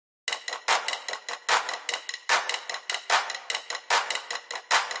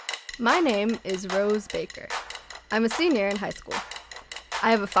My name is Rose Baker. I'm a senior in high school.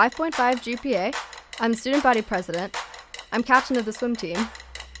 I have a 5.5 GPA, I'm student body president, I'm captain of the swim team,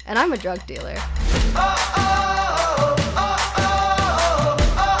 and I'm a drug dealer.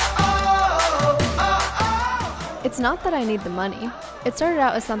 It's not that I need the money. It started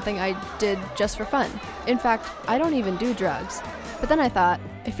out as something I did just for fun. In fact, I don't even do drugs. But then I thought,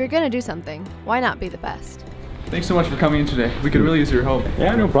 if you're gonna do something, why not be the best? Thanks so much for coming in today. We could really use your help.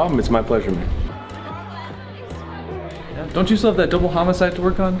 Yeah, no problem. It's my pleasure, man. Don't you still have that double homicide to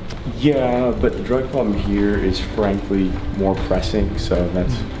work on? Yeah, but the drug problem here is frankly more pressing, so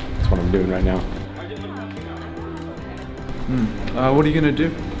that's what I'm doing right now. What are you gonna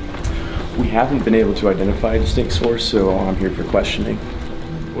do? We haven't been able to identify a distinct source, so I'm here for questioning.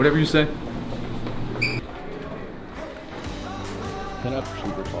 Whatever you say. Kind of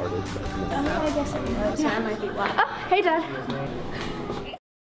she's retarded. I guess it was. Yeah, I might be why. Oh, hey Dad.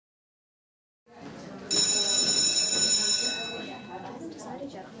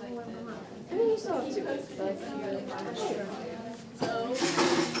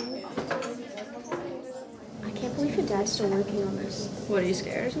 I can't believe your dad's still working on this. What, are you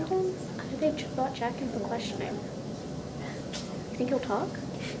scared or something? I think they brought Jack in for questioning. You think he'll talk?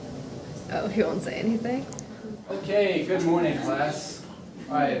 Oh, he won't say anything? Okay, good morning, class.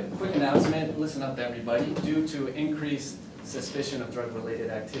 All right, quick announcement. Listen up, everybody. Due to increased suspicion of drug-related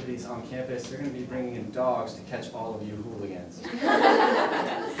activities on campus, they're going to be bringing in dogs to catch all of you hooligans.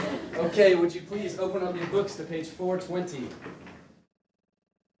 Okay, would you please open up your books to page 420.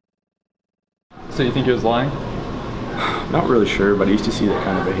 So you think he was lying? Not really sure, but I used to see that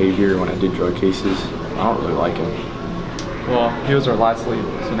kind of behavior when I did drug cases. I don't really like him. Well, he was our last lead,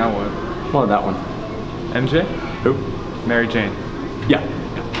 so now what? Well, that one. MJ? Who? Mary Jane. Yeah.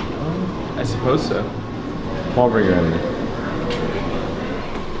 I suppose so. I'll bring her in there.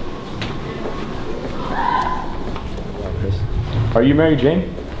 Are you Mary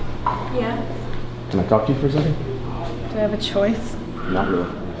Jane? Yeah. Can I talk to you for a second? Do I have a choice? Not really.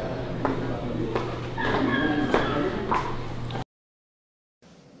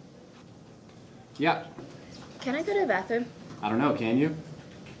 Yeah. Can I go to the bathroom? I don't know, can you?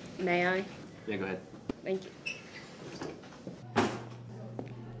 May I? Yeah, go ahead. Thank you.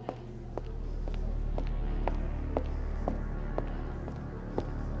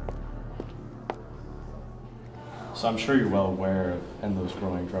 So I'm sure you're well aware of Enlo's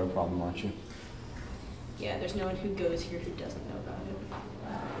growing drug problem, aren't you? Yeah, there's no one who goes here who doesn't know about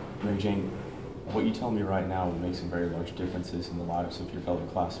it. Mary Jane, what you tell me right now will make some very large differences in the lives of your fellow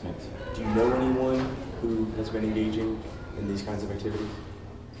classmates. Do you know anyone who has been engaging in these kinds of activities?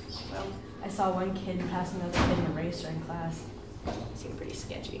 Well, I saw one kid pass another kid in a race during class. It seemed pretty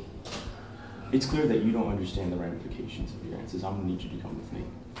sketchy. It's clear that you don't understand the ramifications of your answers. I'm gonna need you to come with me.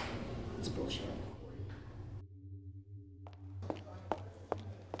 It's bullshit.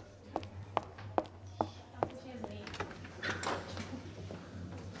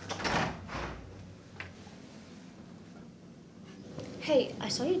 Hey, I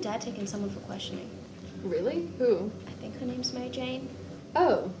saw your dad taking someone for questioning. Really? Who? I think her name's Mary Jane.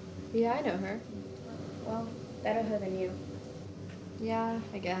 Oh, yeah, I know her. Well, better her than you. Yeah,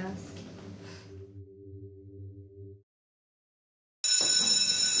 I guess.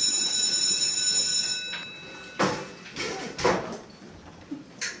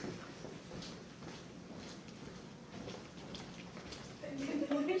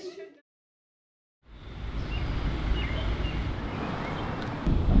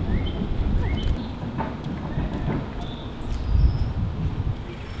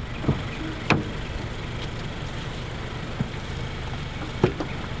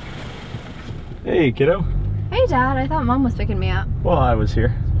 Hey, kiddo. Hey Dad, I thought Mom was picking me up. Well, I was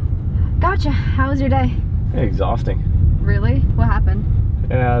here. Gotcha, how was your day? Hey, exhausting. Really? What happened?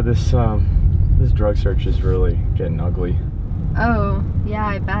 Yeah, this drug search is really getting ugly. Oh, yeah,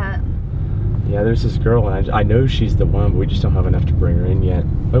 I bet. Yeah, there's this girl, and I know she's the one, but we just don't have enough to bring her in yet.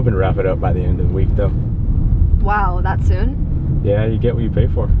 Hoping to wrap it up by the end of the week, though. Wow, that soon? Yeah, you get what you pay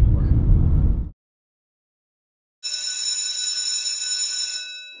for.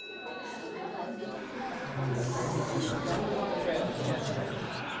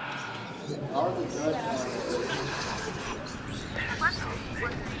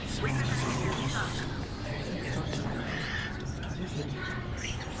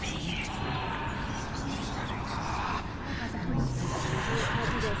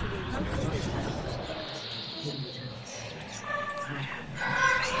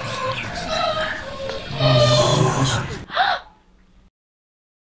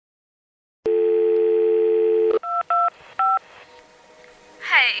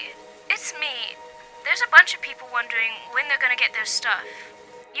 Hey, bunch of people wondering when they're gonna get their stuff.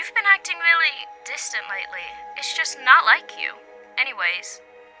 You've been acting really distant lately. It's just not like you. Anyways,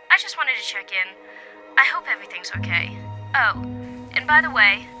 I just wanted to check in. I hope everything's okay. Oh, and by the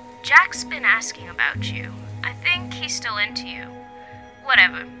way, Jack's been asking about you. I think he's still into you.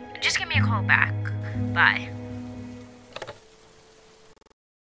 Whatever. Just give me a call back. Bye.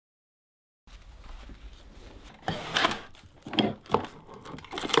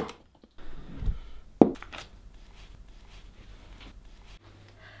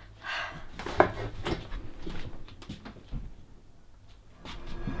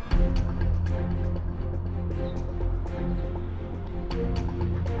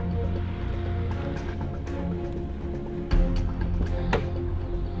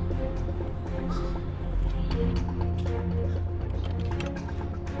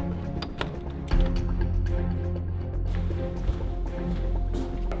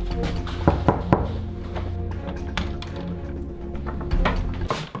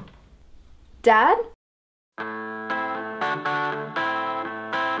 Dad?